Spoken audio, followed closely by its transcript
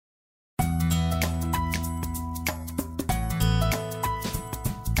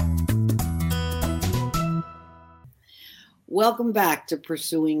Welcome back to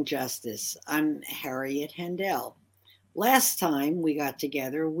Pursuing Justice. I'm Harriet Hendel. Last time we got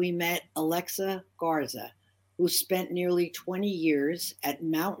together, we met Alexa Garza, who spent nearly 20 years at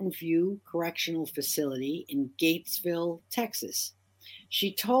Mountain View Correctional Facility in Gatesville, Texas.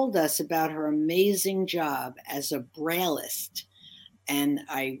 She told us about her amazing job as a brailleist, and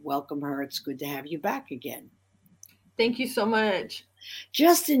I welcome her. It's good to have you back again. Thank you so much.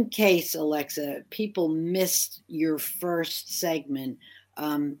 Just in case, Alexa, people missed your first segment,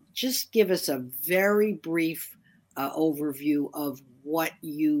 just give us a very brief overview of what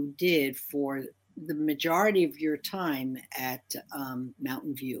you did for the majority of your time at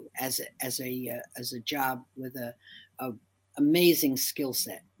Mountain View as a job with a amazing skill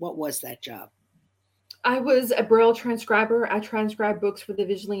set. What was that job? I was a Braille transcriber. I transcribed books for the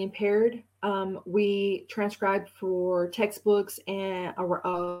visually impaired. We transcribed for textbooks and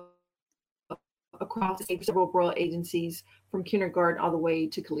across several Braille agencies from kindergarten all the way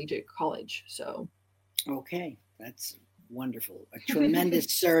to collegiate college. So, okay, that's wonderful. A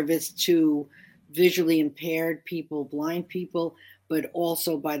tremendous service to visually impaired people, blind people, but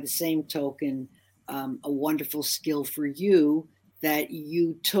also by the same token, a wonderful skill for you that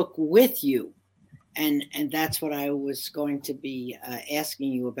you took with you. And that's what I was going to be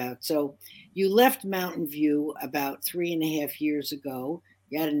asking you about. So you left Mountain View about 3.5 years ago.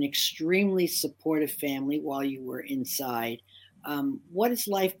 You had an extremely supportive family while you were inside. What has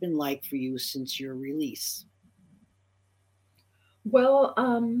life been like for you since your release? Well,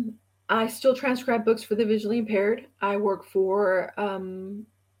 I still transcribe books for the visually impaired. I work for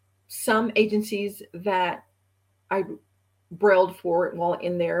some agencies that I brailled for while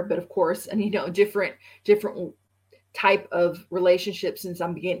in there, but of course, and different type of relationship since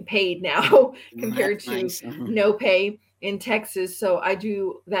I'm getting paid now compared to nice. no pay in Texas. So I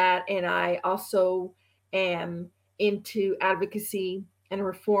do that, and I also am into advocacy and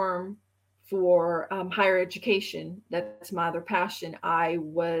reform for higher education. That's my other passion. I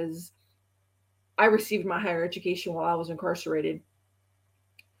received my higher education while I was incarcerated.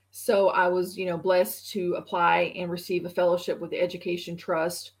 So I was, blessed to apply and receive a fellowship with the Education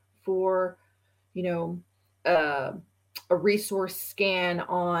Trust for, you know, uh, a resource scan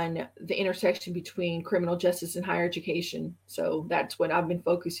on the intersection between criminal justice and higher education. So that's what I've been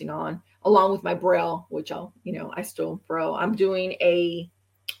focusing on, along with my Braille, which I still Braille. I'm doing a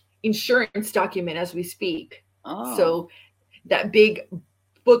insurance document as we speak. Oh. So that big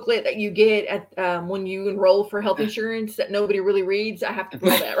booklet that you get at when you enroll for health insurance that nobody really reads, I have to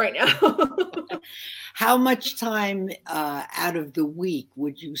braille that right now. How much time out of the week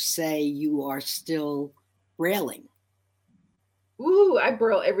would you say you are still brailing? Ooh, I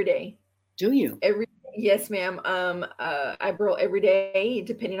braille every day. Do you? Yes, ma'am. I braille every day,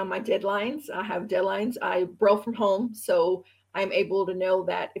 depending on my deadlines. I have deadlines. I braille from home, so I'm able to know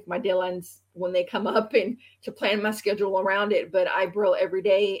that if my deadlines, when they come up, and to plan my schedule around it. But I braille every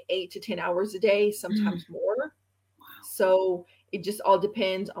day, 8 to 10 hours a day, sometimes more. Wow. So it just all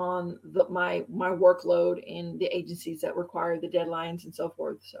depends on my workload and the agencies that require the deadlines and so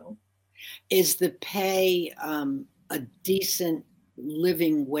forth. So, is the pay a decent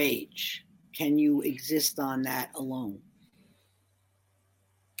living wage? Can you exist on that alone?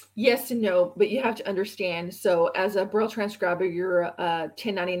 Yes and no, but you have to understand. So, as a Braille transcriber, you're a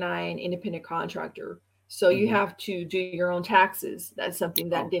 1099 independent contractor. So, you have to do your own taxes. That's something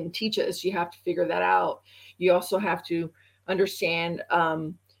that didn't teach us. You have to figure that out. You also have to understand,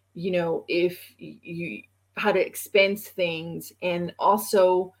 if you how to expense things. And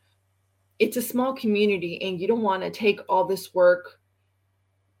also, it's a small community, and you don't want to take all this work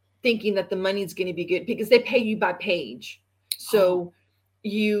thinking that the money's going to be good because they pay you by page. So,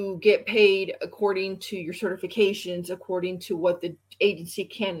 you get paid according to your certifications, according to what the agency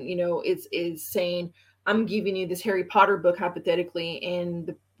can, is saying. I'm giving you this Harry Potter book hypothetically, and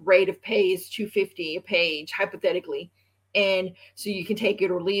the rate of pay is $2.50 a page hypothetically, and so you can take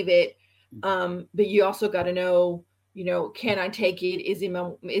it or leave it. But you also got to know, can I take it? Is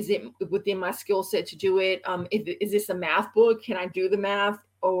it within my skill set to do it? Is this a math book? Can I do the math,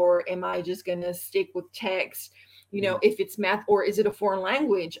 or am I just going to stick with text? If it's math, or is it a foreign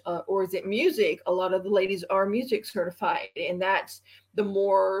language, or is it music? A lot of the ladies are music certified, and that's the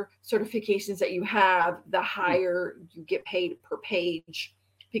more certifications that you have, the higher you get paid per page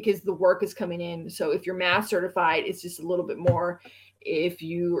because the work is coming in. So if you're math certified, it's just a little bit more. If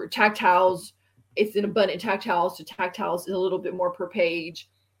you are tactiles, it's an abundant tactiles to tactiles is a little bit more per page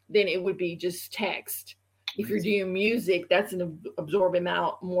than it would be just text. If you're doing music, that's an absorbent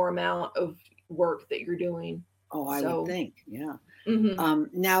more amount of work that you're doing. Oh, I would So, think, yeah. mhm.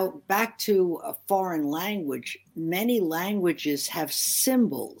 Now, back to a foreign language. Many languages have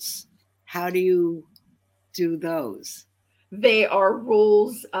symbols. How do you do those? They are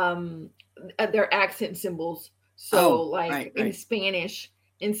rules, they're accent symbols. So Oh, like right, right,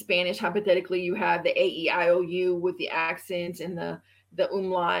 In Spanish, hypothetically, you have the AEIOU with the accents and the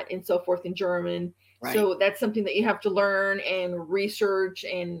umlaut and so forth in German. right. So that's something that you have to learn and research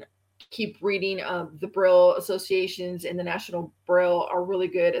and keep reading. The Braille associations and the National Braille are really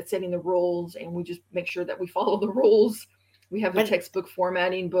good at setting the rules, and we just make sure that we follow the rules. We have a But textbook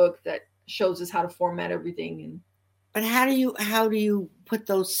formatting book that shows us how to format everything. And but how do you put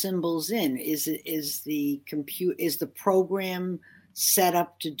those symbols in? Is the program set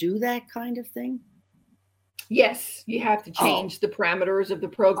up to do that kind of thing? yes, you have to Oh, change the parameters of the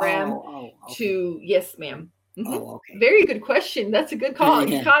program oh, okay. to yes, ma'am. Hmm. Oh, okay. Very good question. That's a good call.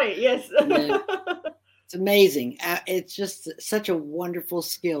 You Yeah, caught it. Yes. yeah. It's amazing. It's just such a wonderful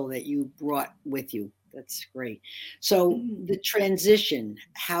skill that you brought with you. That's great. So Mhm. the transition,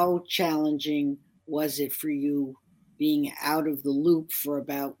 how challenging was it for you being out of the loop for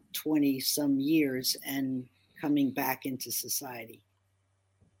about 20 some years and coming back into society?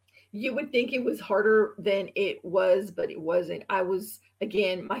 You would think it was harder than it was, but it wasn't. I was,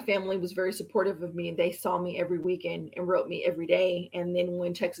 again, my family was very supportive of me, and they saw me every weekend and wrote me every day. And then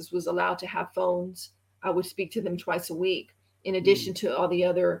when Texas was allowed to have phones, I would speak to them twice a week, in Mm. addition to all the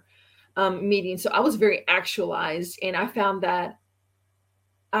other meetings. So I was very actualized, and I found that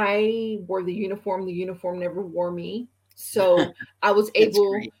I wore the uniform never wore me. So I was That's able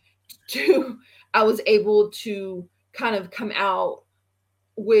great. to, I was able to kind of come out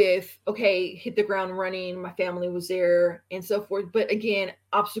with, okay, hit the ground running. My family was there and so forth. But again,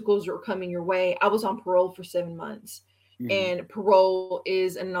 obstacles are coming your way. I was on parole for 7 months, Mhm. and parole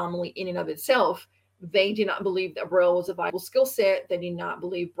is an anomaly in and of itself. They did not believe that Braille was a viable skill set. They did not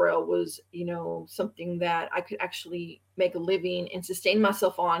believe Braille was, something that I could actually make a living and sustain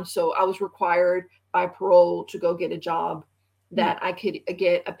myself on. So I was required by parole to go get a job Hmm. that I could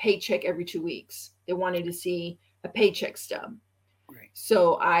get a paycheck every 2 weeks. They wanted to see a paycheck stub. Right.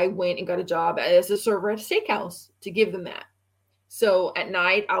 So I went and got a job as a server at a steakhouse to give them that. So at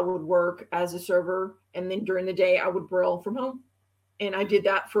night, I would work as a server, and then during the day, I would braille from home. And I did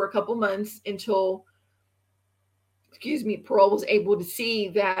that for a couple months until, excuse me, parole was able to see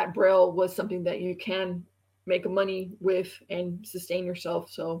that braille was something that you can make money with and sustain yourself.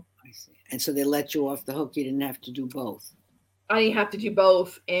 So I see. And so they let you off the hook. You didn't have to do both. I have to do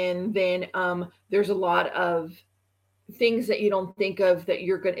both. And then there's a lot of things that you don't think of that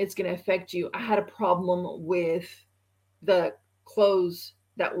it's gonna affect you. I had a problem with the clothes,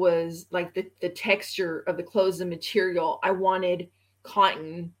 that was like the texture of the clothes, the material. I wanted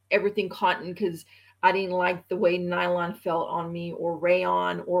cotton, everything cotton, because I didn't like the way nylon felt on me, or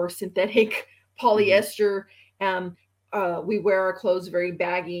rayon, or synthetic Mhm. polyester. Um, we wear our clothes very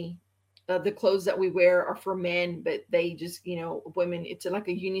baggy. The clothes that we wear are for men, but they just, women, it's like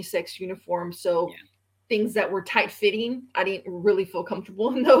a unisex uniform. So Yeah. things that were tight fitting, I didn't really feel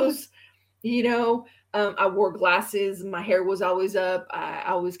comfortable in those. You know, I wore glasses. My hair was always up. I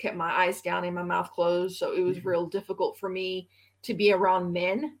always kept my eyes down and my mouth closed. So it was Mhm. real difficult for me to be around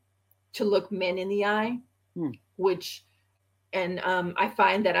men, to look men in the eye, Hmm. which, and I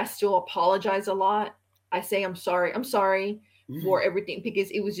find that I still apologize a lot. I say, I'm sorry. I'm sorry for Mhm. everything, because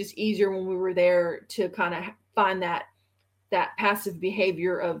it was just easier when we were there to kind of find that passive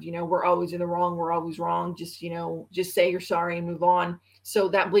behavior of, we're always in the wrong, we're always wrong, just, just say you're sorry and move on. So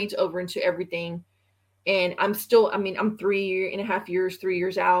that bleeds over into everything. And I'm still, I mean, I'm 3.5 years, 3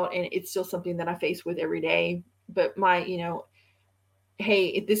 years out, and it's still something that I face with every day. But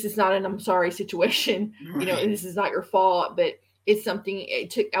hey, this is not an I'm sorry situation. Right. This is not your fault, but it's something.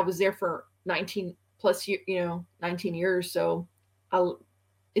 I was there for 19 plus year, 19 years. So I'll,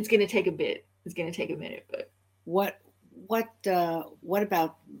 it's going to take a bit. It's going to take a minute, but What what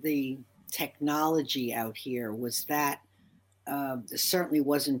about the technology out here? Was that certainly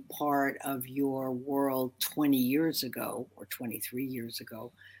wasn't part of your world 20 years ago or 23 years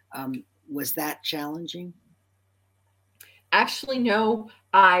ago? Was that challenging? actually, no,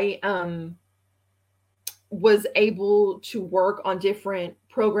 I was able to work on different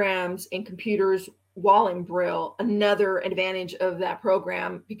programs and computers while in Braille. Another advantage of that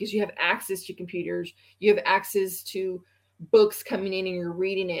program, because you have access to computers, you have access to books coming in and you're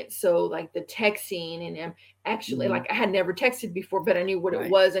reading it. So, like the texting, and actually, Hmm. like I had never texted before, but I knew what it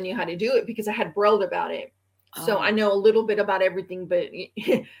Right. was. I knew how to do it because I had Brailled about it. So I Oh, know a little bit about everything, but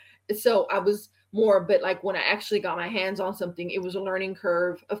so I was more. But like when I actually got my hands on something, it was a learning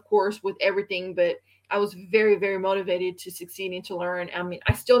curve, of course, with everything. But I was very, very motivated to succeed and to learn. I mean,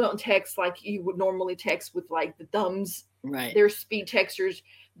 I still don't text like you would normally text with like the thumbs. Right. They're speed texters,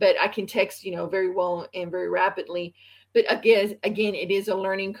 but I can text, very well and very rapidly. But again, it is a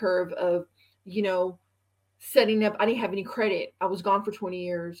learning curve of, you know, setting up. I didn't have any credit. I was gone for 20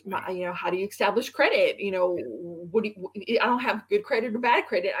 years. How do you establish credit? I don't have good credit or bad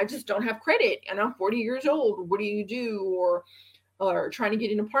credit. I just don't have credit, and I'm 40 years old. What do you do? Or trying to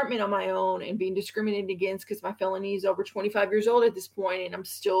get an apartment on my own and being discriminated against because my felony is over 25 years old at this point, and I'm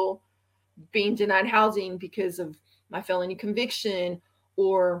still being denied housing because of my felony conviction.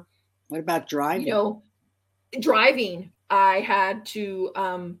 Or what about driving? Driving, I had to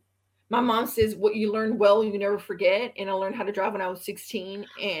my mom says what you learn well you never forget, and I learned how to drive when I was 16,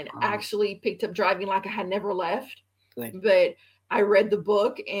 and actually picked up driving like I had never left. Good. But I read the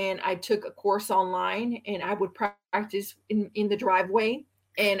book and I took a course online, and I would practice in the driveway,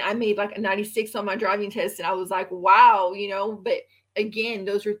 and I made like a 96 on my driving test, and I was like, wow. But again,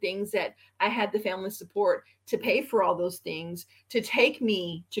 those are things that I had the family support to pay for all those things, to take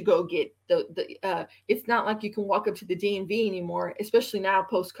me to go get it's not like you can walk up to the DMV anymore, especially now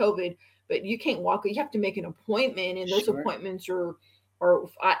post COVID, but you can't walk, you have to make an appointment, and those appointments are, or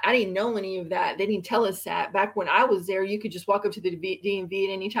I didn't know any of that. They didn't tell us that back when I was there. You could just walk up to the DMV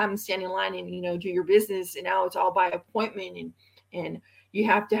at any time and stand in line and, do your business. And now it's all by appointment, and you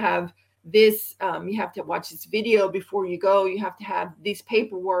have to have this, you have to watch this video before you go. You have to have these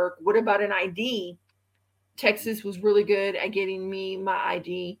paperwork. What about an ID? Texas was really good at getting me my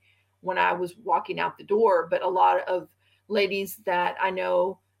ID when I was walking out the door. But a lot of ladies that I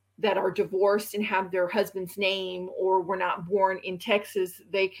know that are divorced and have their husband's name or were not born in Texas,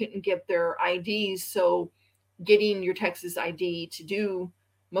 they couldn't get their IDs. So getting your Texas ID to do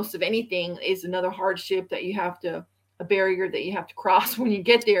most of anything is another hardship that you have to, a barrier that you have to cross when you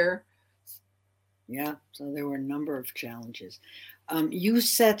get there. Yeah, so there were a number of challenges. You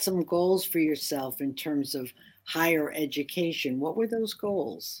set some goals for yourself in terms of higher education. What were those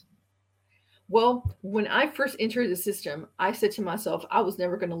goals? Well, when I first entered the system, I said to myself, I was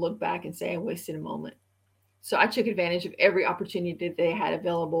never going to look back and say I wasted a moment. So I took advantage of every opportunity that they had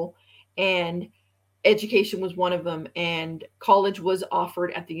available, and education was one of them. And college was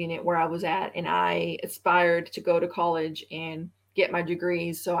offered at the unit where I was at, and I aspired to go to college and get my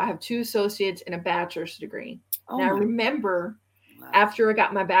degrees. So I have 2 associates and a bachelor's degree. And I remember after I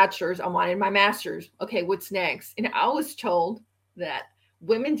got my bachelor's, I wanted my master's. Okay, what's next? And I was told that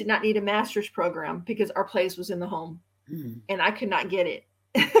women did not need a master's program because our place was in the home. And I could not get it,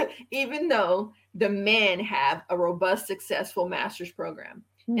 even though the men have a robust, successful master's program.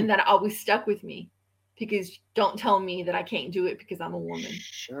 And that always stuck with me, because don't tell me that I can't do it because I'm a woman.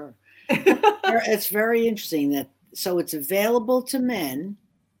 Sure. It's very interesting that, so it's available to men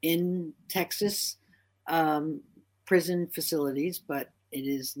in Texas prison facilities, but it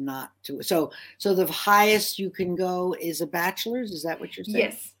is not to. So the highest you can go is a bachelor's. Is that what you're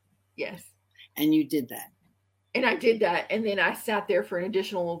saying? Yes. And you did that. And I did that, and then I sat there for an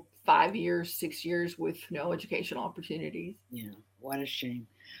additional 5 years, 6 years with no educational opportunities. Yeah, what a shame.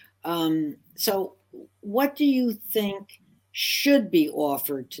 So, what do you think should be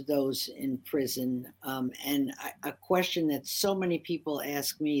offered to those in prison? And a question that so many people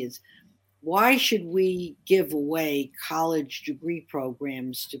ask me is, why should we give away college degree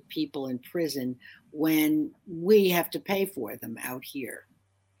programs to people in prison when we have to pay for them out here?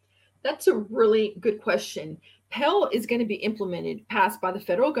 That's a really good question. Pell is going to be passed by the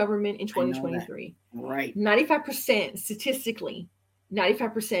federal government in 2023. Right. 95%, statistically,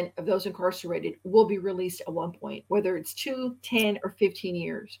 95% of those incarcerated will be released at one point, whether it's 2, 10, or 15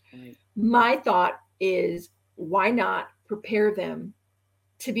 years. Right. My thought is, why not prepare them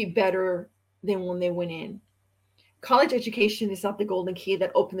to be better than when they went in? College education is not the golden key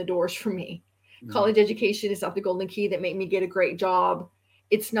that opened the doors for me. College education is not the golden key that made me get a great job.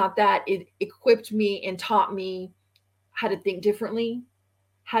 It's not that. It equipped me and taught me how to think differently,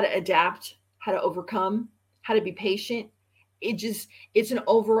 how to adapt, how to overcome, how to be patient. It's an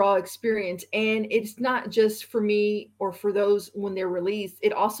overall experience. And it's not just for me or for those when they're released.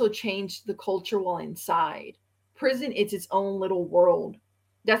 It also changed the culture while inside. Prison, it's its own little world.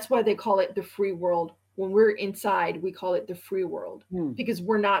 That's why they call it the free world. When we're inside, we call it the free world because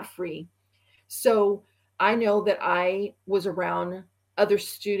we're not free. So I know that I was around other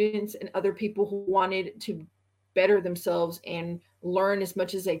students and other people who wanted to better themselves and learn as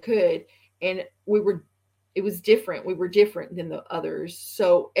much as they could. And it was different. We were different than the others.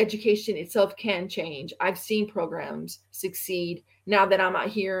 So education itself can change. I've seen programs succeed now that I'm out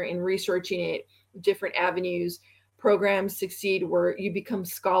here and researching it. different avenues. Programs succeed where you become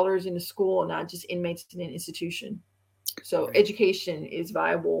scholars in a school, not just inmates in an institution. So Right. education is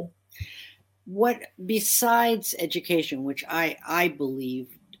viable. What besides education, which I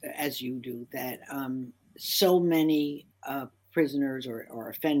believe, as you do, that so many prisoners or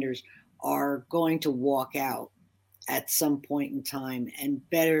offenders are going to walk out at some point in time, and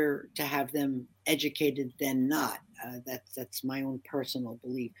better to have them educated than not. That's my own personal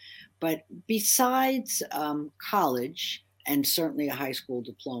belief. But besides college, and certainly a high school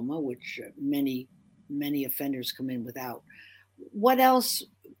diploma, which many offenders come in without, what else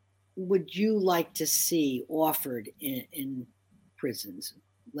would you like to see offered in prisons?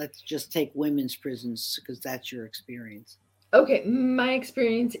 Let's just take women's prisons because that's your experience. Okay, my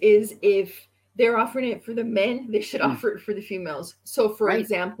experience is if they're offering it for the men, they should Mm. offer it for the females. So, for Right.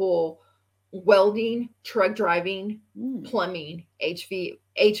 example, welding, truck driving, Mm. plumbing,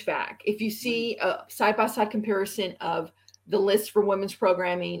 HVAC. If you Right. see a side by side comparison of the list for women's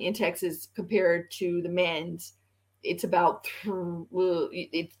programming in Texas compared to the men's, it's about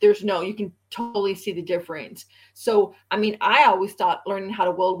there's no, you can totally see the difference. So, I mean, I always thought learning how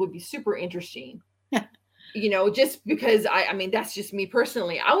to weld would be super interesting, just because I mean, that's just me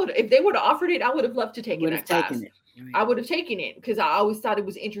personally. I would, if they would have offered it, I would have loved to take in Would have that class. taken it. Right. I would have taken it because I always thought it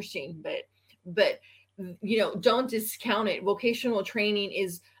was interesting. But don't discount it. Vocational training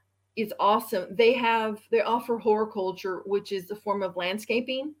is awesome. They offer horticulture, which is a form of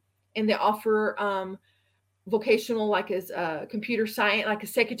landscaping, and they offer vocational, like as computer science, like a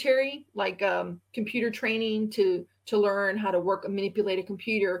secretary, like computer training to learn how to work manipulate a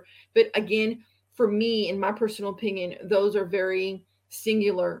computer. But again, for me, in my personal opinion, those are very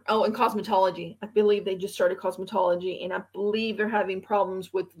singular. Oh, and cosmetology, I believe they just started cosmetology, and I believe they're having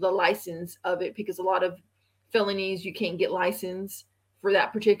problems with the license of it because a lot of felonies you can't get license for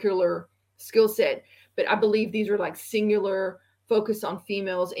that particular skill set. But I believe these are like singular focus on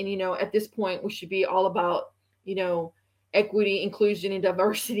females, and at this point we should be all about equity, inclusion, and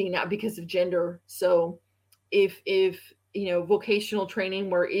diversity, not because of gender. So if vocational training,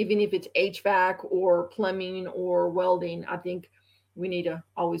 where even if it's HVAC or plumbing or welding, I think we need to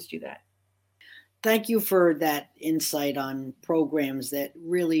always do that. Thank you for that insight on programs that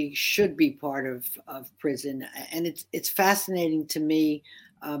really should be part of prison. And it's fascinating to me.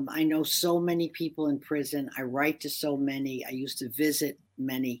 I know so many people in prison. I write to so many. I used to visit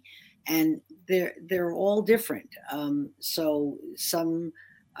many, and they're all different. So some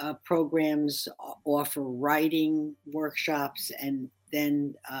programs offer writing workshops, and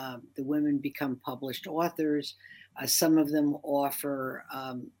then the women become published authors. Some of them offer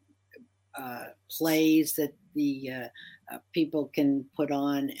plays that the people can put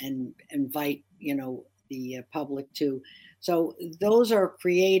on and invite the public to. So those are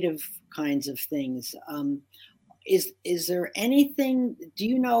creative kinds of things. Is there anything, do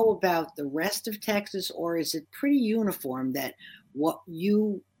you know about the rest of Texas, or is it pretty uniform that what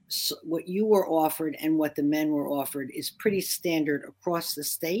you were offered and what the men were offered is pretty standard across the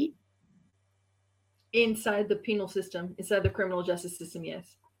state? Inside the penal system, inside the criminal justice system,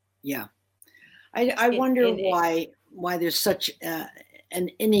 yes. Yeah. I wonder And why there's such an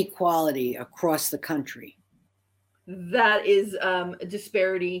inequality across the country. that is a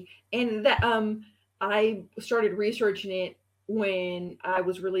disparity, and that I started researching it when I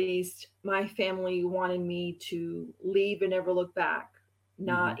was released. My family wanted me to leave and never look back, Mm-hmm.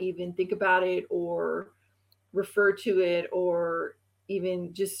 not even think about it or refer to it, or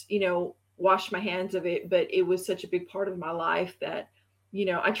even just wash my hands of it. But it was such a big part of my life that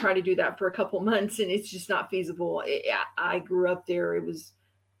I tried to do that for a couple months, and it's just not feasible. I grew up there. It was,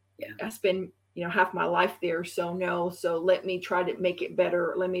 Yeah. I spent half my life there, so no. So let me try to make it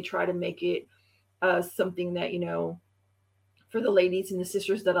better. Let me try to make it something that for the ladies and the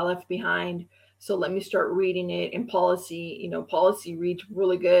sisters that I left behind. So let me start reading it. And policy reads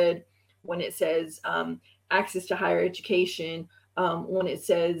really good when it says access to higher education. When it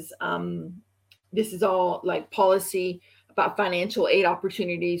says this is all like policy about financial aid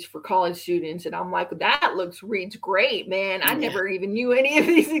opportunities for college students, and I'm like, that reads great, man. I Yeah. never even knew any of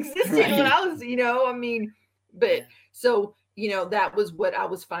these existed Right. when I was, I mean, but Yeah. so that was what I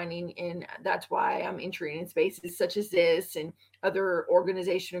was finding, and that's why I'm entering in spaces such as this and other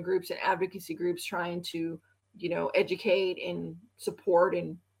organizational groups and advocacy groups trying to educate and support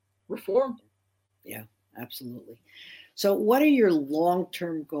and reform. Yeah, absolutely. So what are your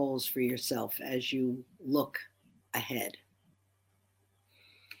long-term goals for yourself as you look ahead?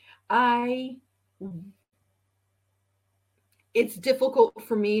 I It's difficult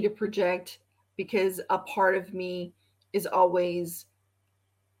for me to project because a part of me is always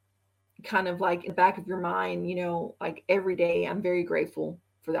kind of like in the back of your mind, like every day I'm very grateful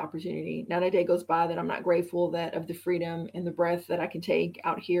for the opportunity. Not a day goes by that I'm not grateful that of the freedom and the breath that I can take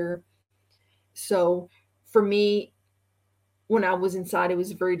out here. So for me, when I was inside, it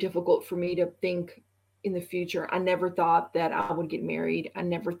was very difficult for me to think in the future. I never thought that I would get married. I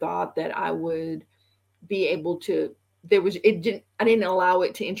never thought that I would be able to, I didn't allow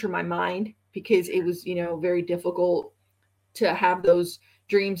it to enter my mind because it was, very difficult to have those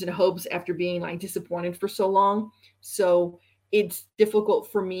dreams and hopes after being like disappointed for so long. So it's difficult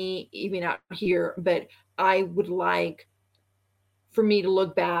for me even out here, but I would like for me to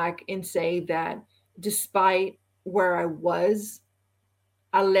look back and say that despite where I was,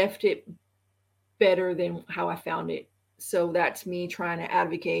 I left it better than how I found it. So that's me trying to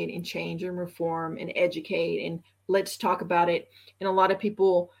advocate and change and reform and educate and let's talk about it. And a lot of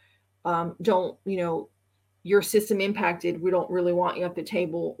people don't, your system impacted. We don't really want you at the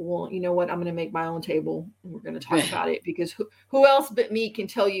table. Well, you know what? I'm going to make my own table and we're going to talk about it because who else but me can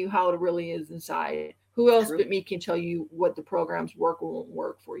tell you how it really is inside? Who else True. but me can tell you what the programs work or won't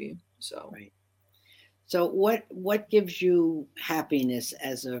work for you? So, right. So what gives you happiness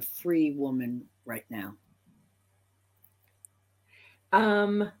as a free woman right now?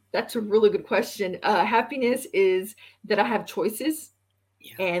 That's a really good question. Happiness is that I have choices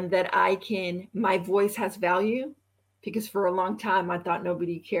and that my voice has value because for a long time I thought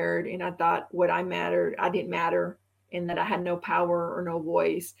nobody cared and I thought I didn't matter and that I had no power or no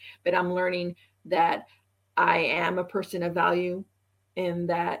voice. But I'm learning that I am a person of value and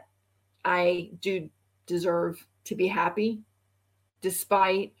that I do deserve to be happy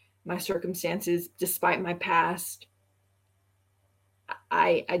despite my circumstances, despite my past.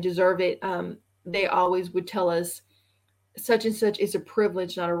 I deserve it. They always would tell us such and such is a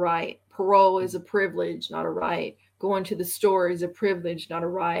privilege, not a right. Parole is a privilege, not a right. Going to the store is a privilege, not a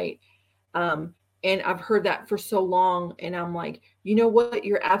right. Um, and I've heard that for so long. And I'm like, you know what?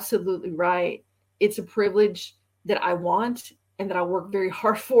 You're absolutely right. It's a privilege that I want and that I work very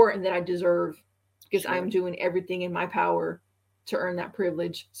hard for and that I deserve because I'm doing everything in my power to earn that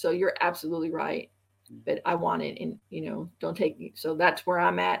privilege. So you're absolutely right. But I want it and, don't take me. So that's where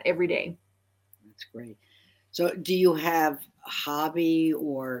I'm at every day. That's great. So do you have a hobby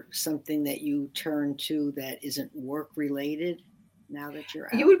or something that you turn to that isn't work related now that you're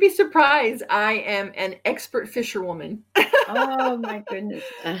out? You would be surprised. I am an expert fisherwoman. Oh my goodness.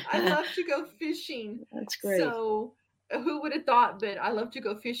 I love to go fishing. That's great. So who would have thought, but I love to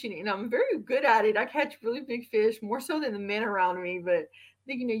go fishing and I'm very good at it. I catch really big fish, more so than the men around me, but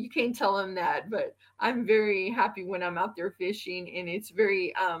you can't tell them that, but I'm very happy when I'm out there fishing and it's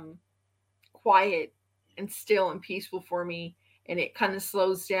very quiet and still and peaceful for me. And it kind of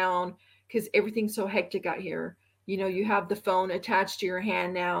slows down because everything's so hectic out here. You have the phone attached to your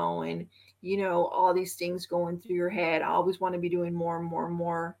hand now and, all these things going through your head. I always want to be doing more and more and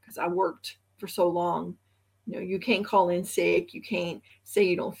more because I worked for so long. You can't call in sick. You can't say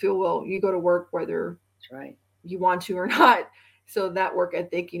you don't feel well. You go to work whether That's right. you want to or not. So that work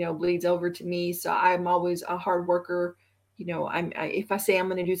ethic, bleeds over to me. So I'm always a hard worker. If I say I'm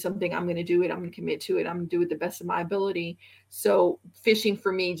going to do something, I'm going to do it. I'm going to commit to it. I'm going to do it the best of my ability. So fishing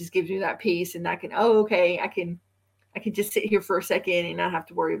for me just gives me that peace and I can, I can just sit here for a second and not have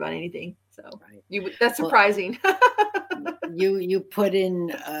to worry about anything. So that's surprising. Well, you put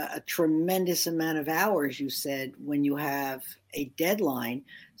in a tremendous amount of hours, you said, when you have a deadline.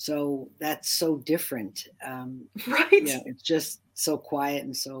 So that's so different. Right. It's just so quiet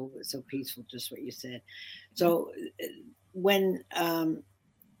and so peaceful, just what you said. So when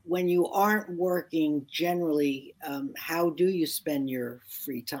you aren't working generally, how do you spend your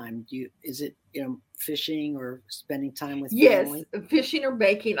free time? Is it fishing or spending time with family? Yes, fishing or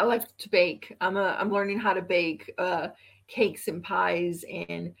baking. I like to bake. I'm learning how to bake cakes and pies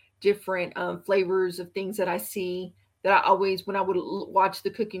and different flavors of things that I see that I always, when I would watch the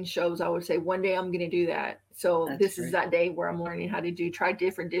cooking shows, I would say one day I'm going to do that. So this is that day where I'm learning how to try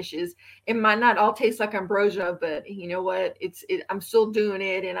different dishes. It might not all taste like ambrosia, but you know what? I'm still doing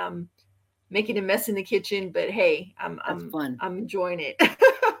it and I'm making a mess in the kitchen, but hey, I'm fun. I'm enjoying it.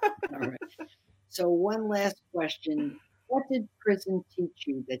 All right. So one last question. What did prison teach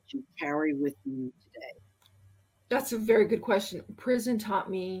you that you carry with you today? That's a very good question. Prison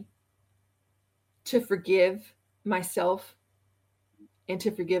taught me to forgive myself and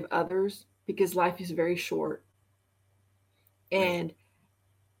to forgive others because life is very short. And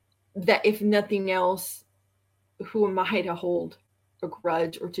that if nothing else, who am I to hold a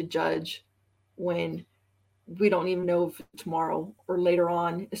grudge or to judge when we don't even know if tomorrow or later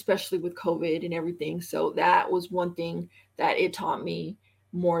on, especially with COVID and everything. So that was one thing that it taught me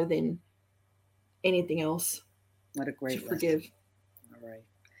more than anything else. What a great to lesson. Forgive. All right.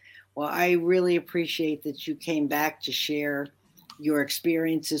 Well, I really appreciate that you came back to share your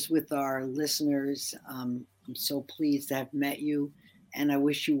experiences with our listeners. I'm so pleased to have met you, and I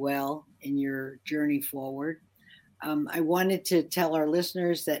wish you well in your journey forward. I wanted to tell our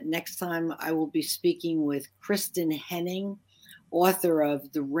listeners that next time I will be speaking with Kristen Henning, author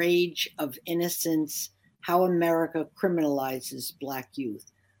of The Rage of Innocence: How America Criminalizes Black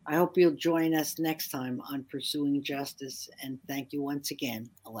Youth. I hope you'll join us next time on Pursuing Justice. And thank you once again,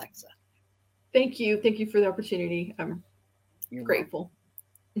 Alexa. Thank you. Thank you for the opportunity. I'm You're grateful.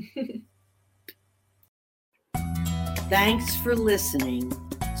 Thanks for listening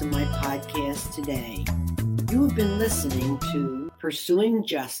to my podcast today. You have been listening to Pursuing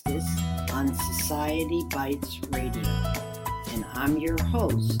Justice on Society Bites Radio. And I'm your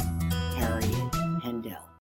host, Harriet